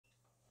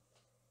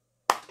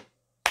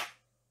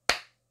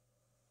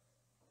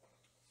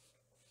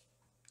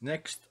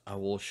Next, I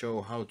will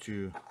show how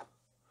to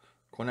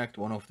connect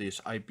one of these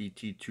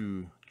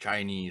BT-2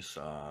 Chinese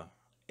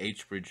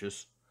H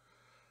bridges.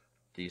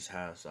 This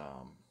has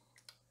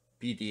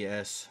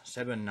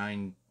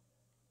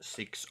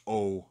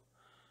PTS7960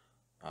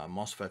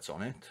 MOSFETs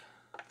on it.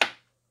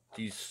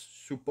 These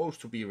supposed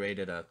to be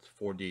rated at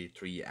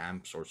 43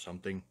 amps or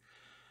something.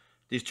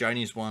 These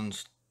Chinese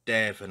ones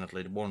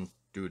definitely won't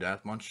do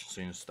that much,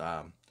 since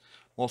the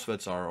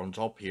MOSFETs are on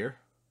top here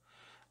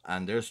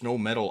and there's no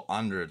metal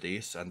under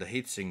this, and the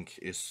heatsink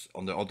is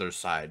on the other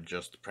side,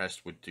 just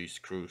pressed with these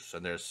screws,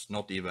 and there's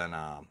not even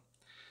a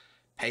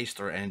paste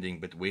or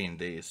anything between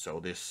these, so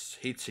this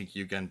heatsink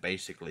you can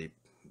basically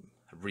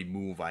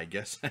remove, I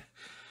guess.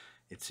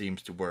 It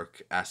seems to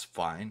work as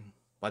fine,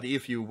 but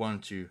if you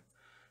want to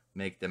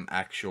make them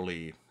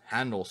actually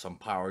handle some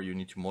power, you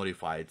need to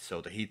modify it so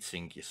the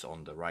heatsink is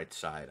on the right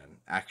side and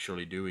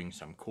actually doing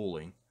some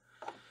cooling.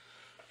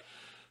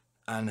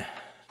 And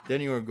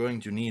then you are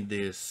going to need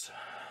this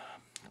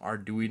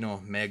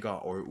Arduino Mega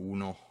or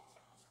Uno,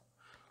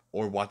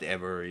 or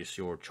whatever is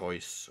your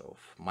choice of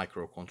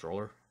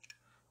microcontroller.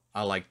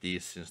 I like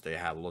these since they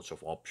have lots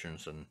of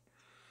options and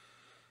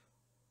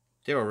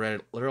they are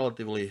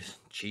relatively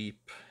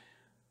cheap.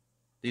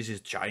 This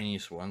is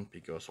Chinese one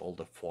because all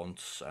the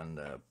fonts and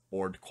the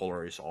board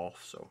color is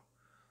off, so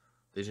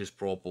this is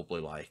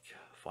probably like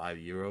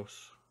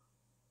 €5.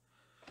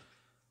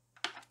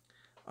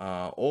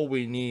 All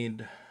we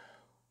need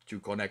to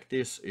connect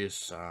this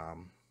is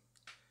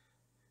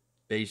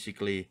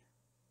basically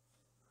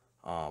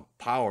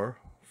power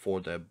for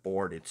the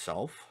board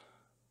itself,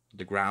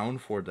 the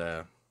ground for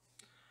the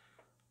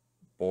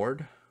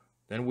board.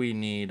 Then we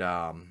need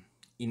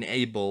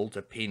enable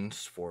the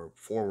pins for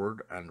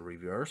forward and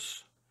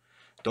reverse.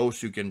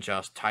 Those you can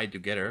just tie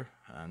together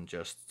and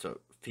just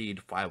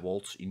feed 5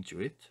 volts into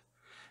it.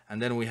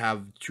 And then we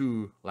have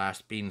 2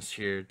 last pins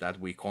here that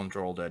we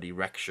control the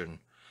direction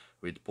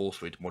with pulse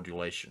width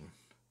modulation.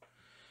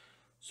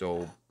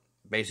 So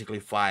basically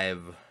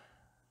five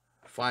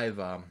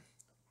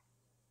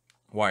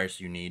wires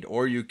you need,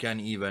 or you can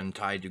even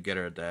tie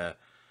together the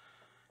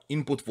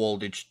input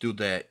voltage to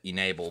the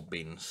enable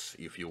pins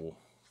if you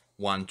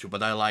want to,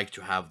 but I like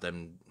to have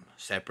them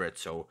separate,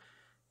 so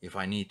if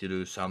I need to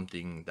do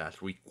something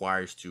that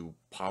requires to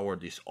power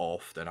this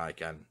off, then I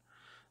can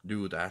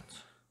do that.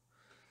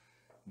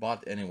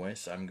 But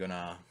anyways, I'm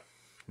gonna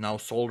now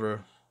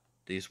solder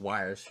these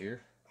wires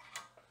here.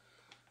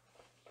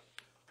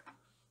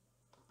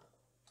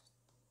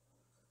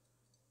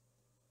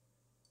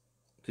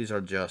 These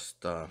are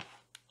just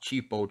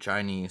cheapo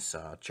Chinese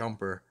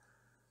jumper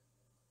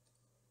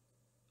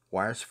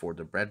wires for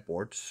the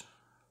breadboards.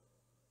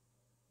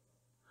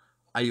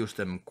 I use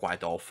them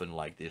quite often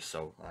like this,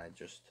 so I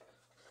just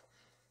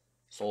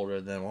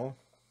solder them all.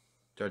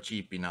 They're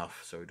cheap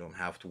enough, so you don't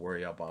have to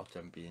worry about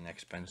them being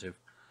expensive.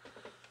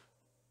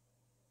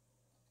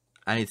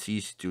 And it's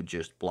easy to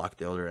just block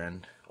the other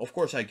end. Of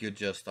course, I could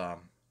just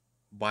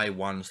buy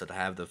ones that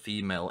have the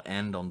female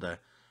end on the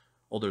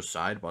other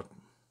side, but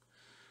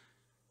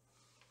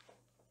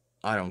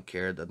I don't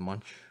care that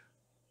much.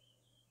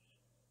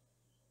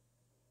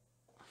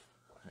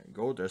 There you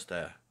go, there's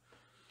the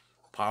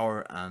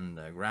power and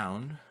the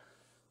ground.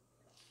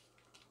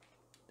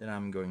 Then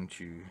I'm going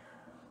to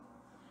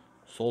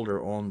solder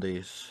on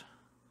this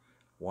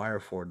wire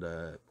for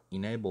the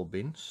enable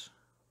pins.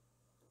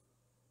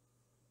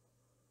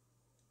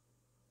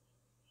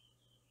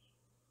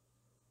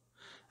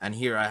 And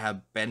here I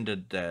have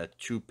bended the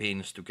 2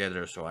 pins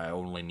together, so I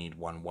only need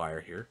 1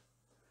 wire here.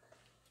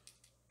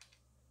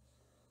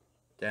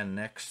 Then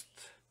next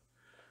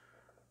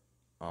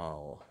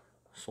I'll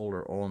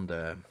solder on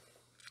the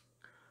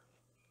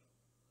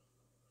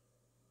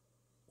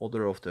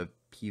other of the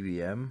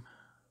PWM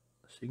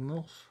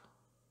signals.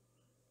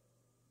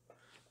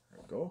 There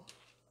we go.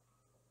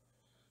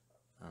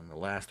 And the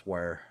last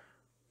wire,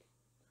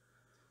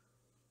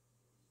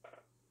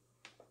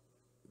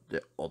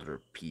 the other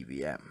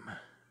PWM.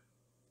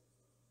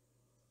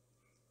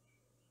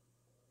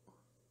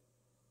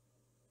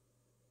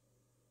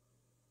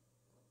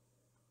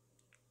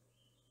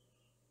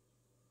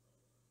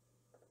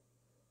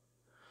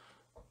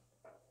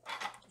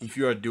 If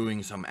you are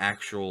doing some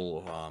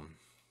actual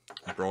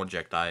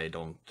project, I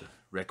don't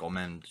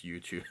recommend you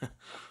to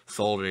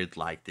solder it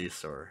like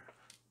this or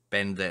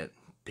bend the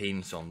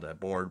pins on the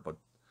board, but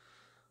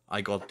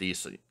I got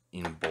these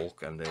in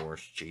bulk and they were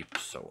cheap,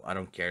 so I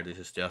don't care. This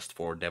is just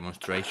for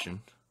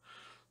demonstration.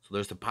 So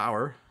there's the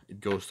power.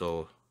 It goes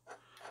to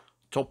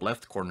top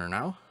left corner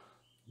now.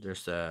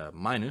 There's a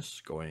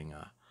minus going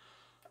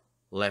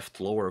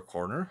left lower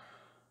corner.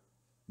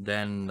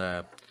 Then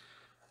the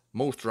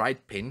most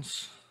right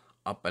pins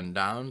up and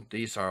down,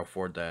 these are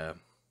for the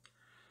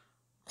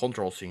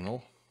control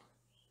signal,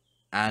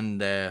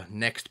 and the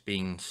next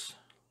pins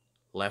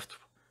left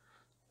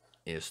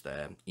is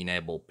the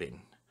enable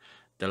pin.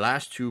 The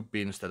last 2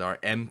 pins that are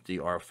empty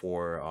are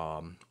for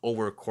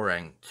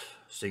overcurrent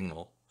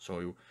signal.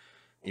 So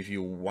if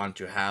you want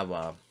to have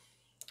a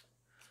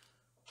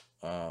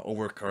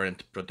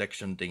overcurrent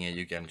protection thingy,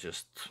 you can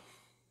just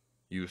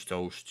use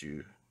those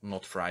to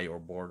not fry your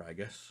board, I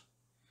guess.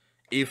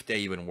 If they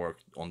even work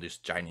on this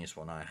Chinese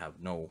one, I have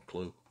no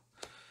clue.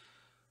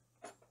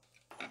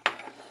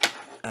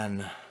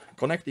 And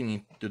connecting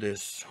it to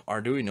this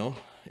Arduino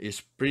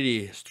is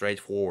pretty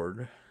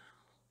straightforward.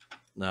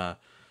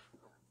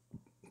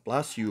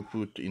 Plus you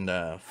put in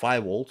the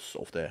 5 volts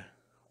of the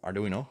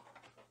Arduino.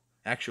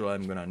 Actually,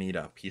 I'm gonna need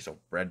a piece of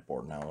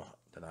breadboard now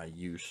that I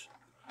use.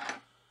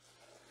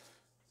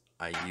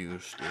 I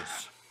use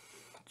these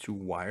 2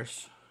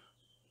 wires.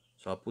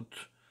 So I'll put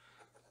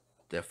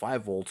the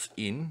 5 volts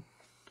in,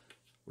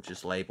 which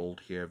is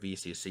labeled here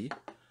VCC,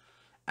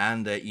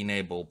 and the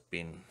enable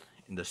pin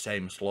in the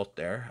same slot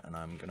there. And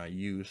I'm gonna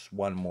use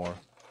one more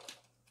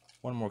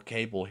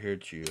cable here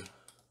to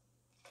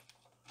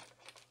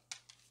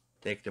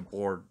take the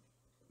board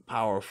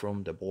power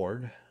from the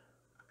board.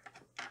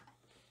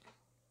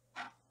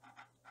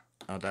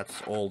 Now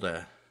that's all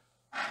the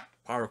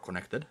power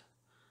connected.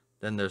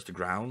 Then there's the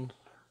ground,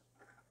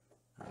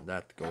 and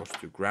that goes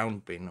to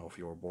ground pin of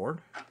your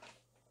board.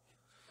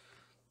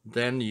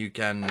 Then you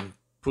can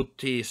put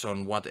these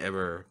on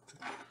whatever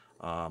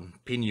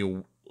pin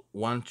you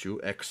want to,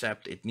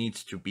 except it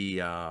needs to be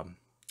a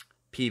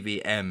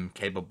PWM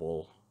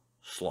capable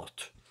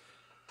slot.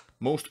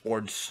 Most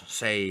boards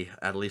say,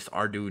 at least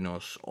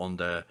Arduinos, on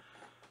the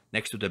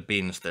next to the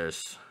pins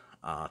there's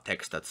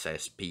text that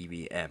says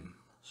PWM.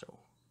 So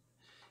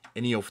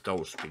any of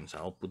those pins,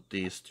 I'll put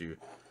these to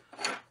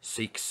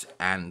 6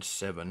 and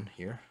 7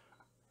 here.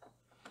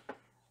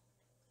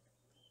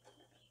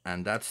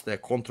 And that's the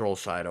control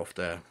side of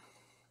the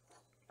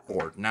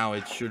board. Now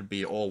it should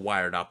be all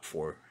wired up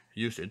for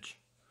usage.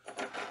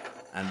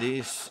 And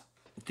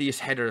these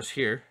headers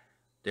here,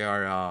 they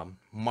are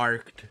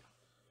marked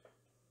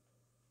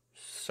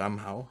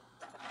somehow.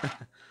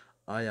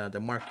 Oh yeah, the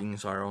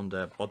markings are on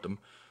the bottom.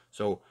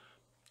 So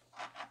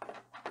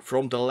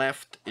from the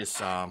left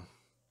is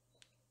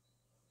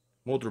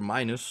motor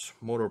minus,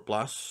 motor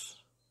plus,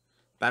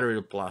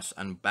 battery plus,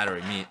 and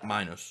battery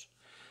minus.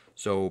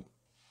 So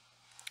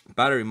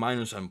battery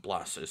minus and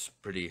plus is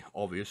pretty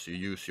obvious. You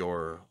use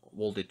your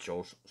voltage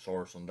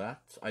source on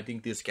that. I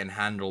think this can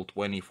handle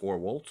 24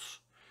 volts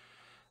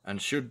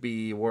and should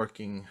be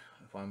working,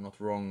 if I'm not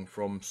wrong,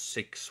 from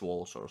 6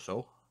 volts or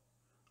so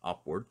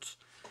upwards.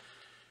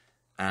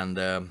 And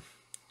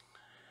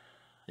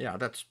yeah,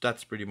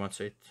 that's pretty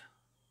much it.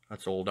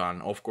 That's all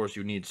done. Of course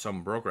you need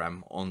some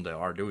program on the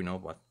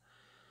Arduino, but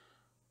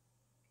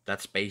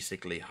that's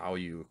basically how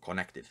you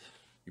connect it.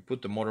 You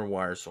put the motor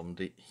wires on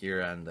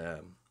here and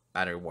the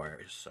battery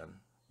wires, and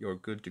you're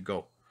good to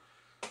go.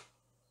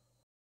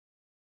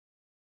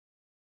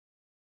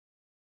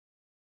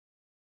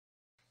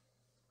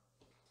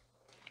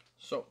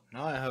 So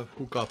now I have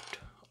hooked up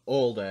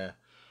all the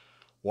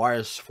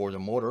wires for the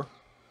motor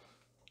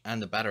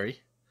and the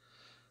battery.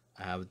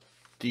 I have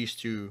these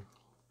 2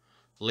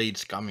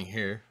 leads coming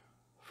here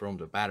from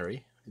the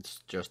battery.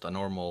 It's just a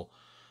normal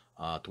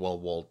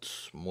 12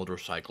 volts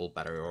motorcycle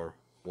battery or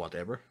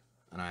whatever.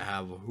 And I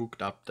have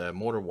hooked up the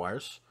motor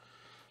wires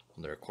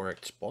on their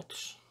correct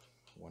spots.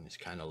 One is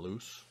kind of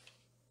loose.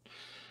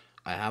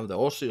 I have the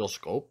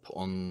oscilloscope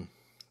on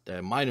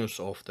the minus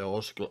of the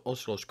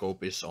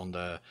oscilloscope is on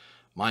the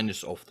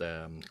minus of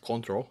the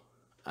control,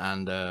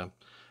 and the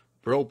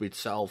probe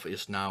itself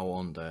is now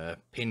on the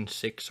pin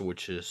 6,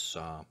 which is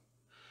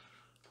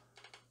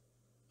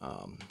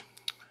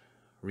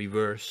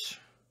reverse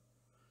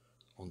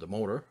on the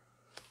motor.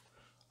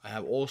 I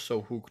have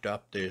also hooked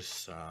up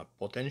this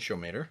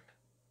potentiometer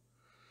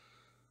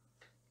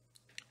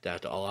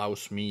that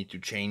allows me to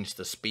change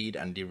the speed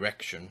and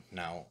direction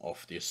now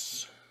of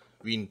this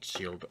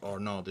windshield, or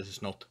no, this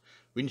is not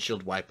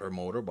windshield wiper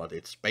motor, but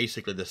it's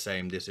basically the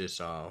same. This is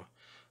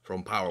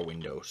from Power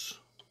Windows,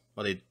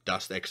 but it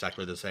does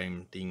exactly the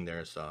same thing.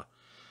 There's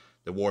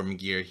the warm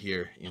gear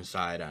here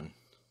inside, and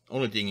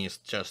only thing is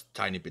just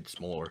tiny bit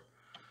smaller.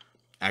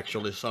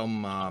 Actually,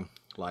 some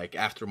like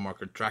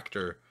aftermarket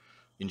tractor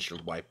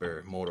windshield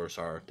wiper motors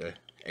are the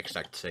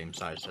exact same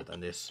size than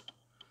this.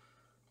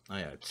 Oh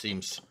yeah, it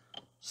seems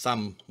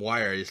some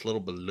wire is a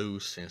little bit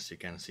loose, since you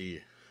can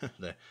see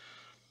the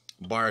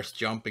bars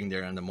jumping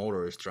there and the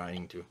motor is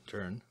trying to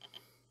turn.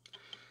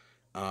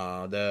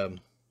 The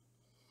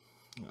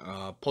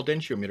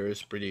potentiometer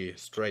is pretty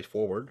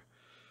straightforward.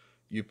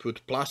 You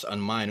put plus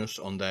and minus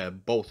on the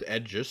both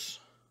edges.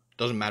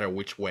 Doesn't matter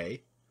which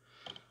way.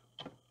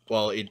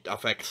 Well, it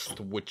affects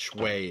which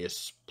way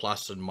is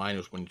plus and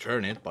minus when you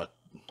turn it, but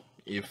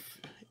if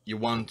you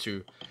want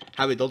to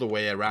have it other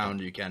way around,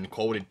 you can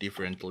code it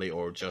differently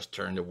or just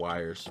turn the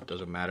wires. It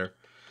doesn't matter.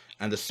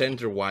 And the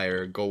center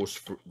wire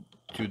goes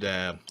to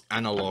the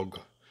analog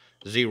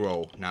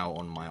 0 now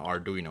on my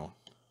Arduino.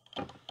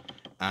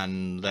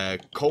 And the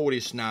code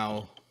is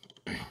now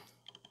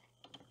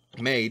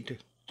made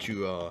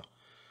to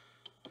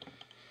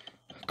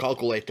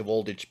calculate the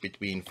voltage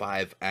between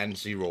 5 and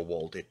 0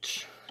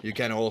 voltage. You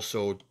can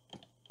also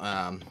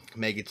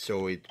make it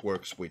so it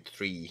works with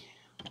 3,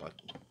 but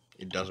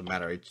it doesn't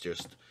matter. It's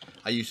just,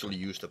 I usually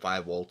use the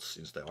 5 volts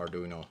since the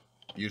Arduino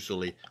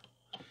usually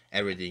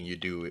everything you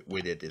do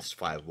with it is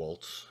 5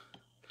 volts.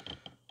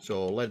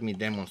 So let me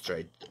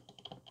demonstrate.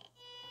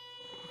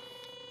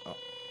 Oh,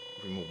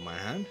 remove my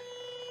hand.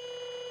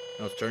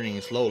 Now it's turning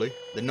slowly.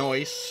 The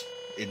noise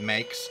it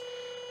makes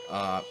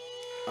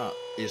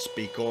is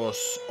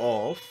because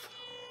of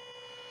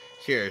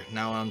here.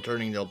 Now I'm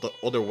turning the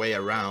other way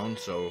around,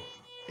 so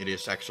it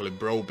is actually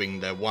probing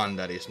the one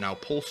that is now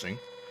pulsing.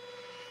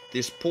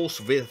 This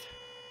pulse width,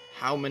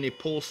 how many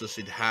pulses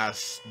it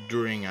has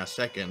during a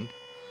second,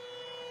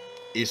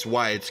 is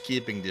why it's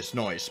keeping this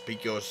noise,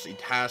 because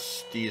it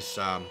has these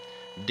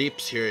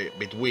dips here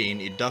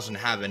between. It doesn't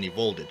have any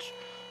voltage,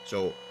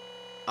 so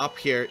up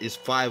here is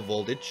 5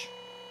 voltage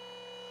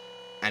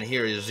and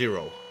here is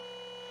 0,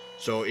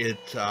 so it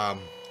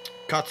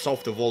cuts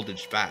off the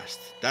voltage fast.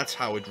 That's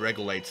how it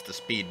regulates the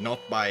speed, not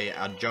by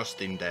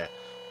adjusting the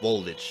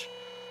voltage.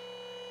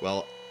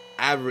 Well,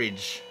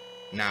 average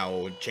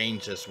now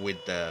changes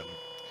with the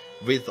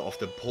width of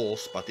the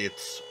pulse, but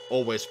it's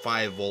always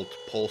 5 volt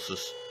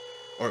pulses,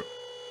 or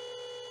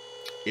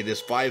it is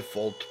 5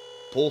 volt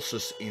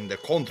pulses in the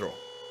control.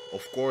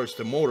 Of course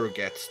the motor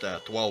gets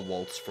the 12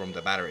 volts from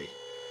the battery.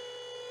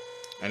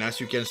 And as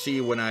you can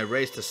see, when I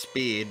raise the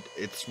speed,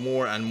 it's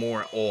more and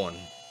more on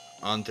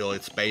until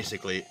it's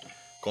basically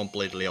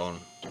completely on.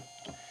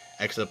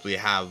 Except we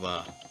have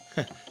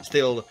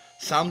still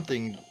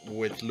something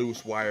with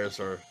loose wires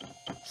or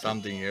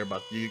something here,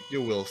 but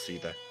you will see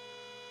that.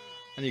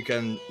 And you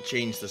can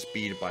change the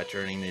speed by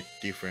turning it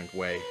different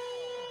way.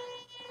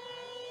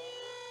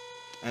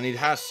 And it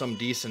has some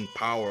decent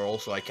power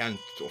also. I can't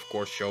of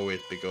course show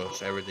it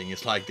because everything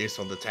is like this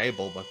on the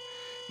table, but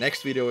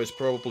next video is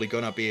probably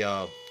gonna be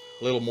a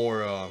little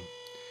more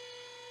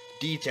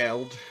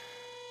detailed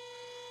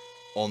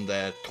on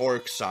the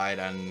torque side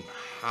and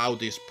how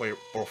this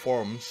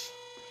performs.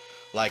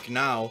 Like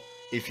now,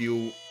 if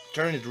you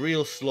turn it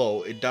real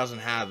slow, it doesn't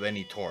have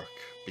any torque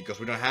because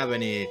we don't have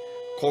any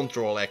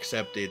control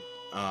except it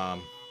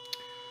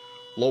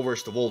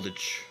lowers the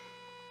voltage.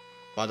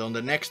 But on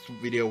the next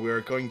video we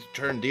are going to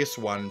turn this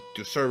one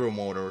to servo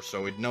motor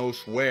so it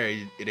knows where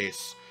it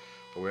is.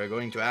 So we are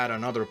going to add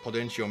another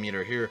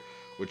potentiometer here,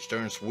 which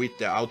turns with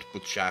the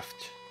output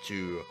shaft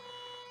to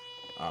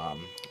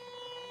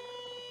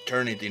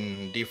turn it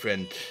in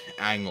different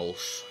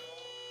angles.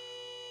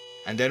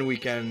 And then we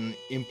can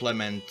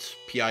implement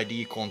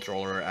PID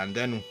controller, and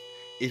then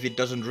if it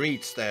doesn't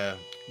reach the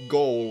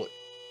goal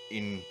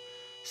in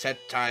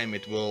set time,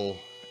 it will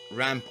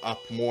ramp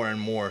up more and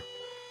more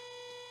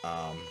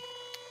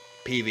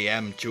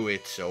PWM to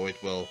it, so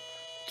it will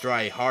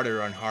try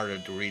harder and harder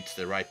to reach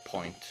the right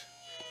point.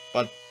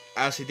 But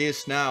as it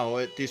is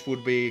now, this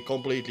would be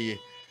completely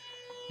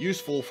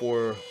useful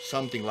for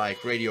something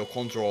like radio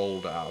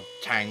controlled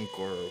tank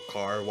or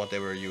car,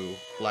 whatever you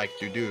like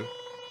to do.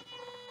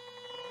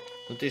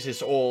 So this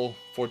is all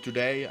for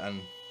today,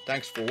 and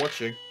thanks for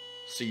watching.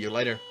 See you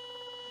later.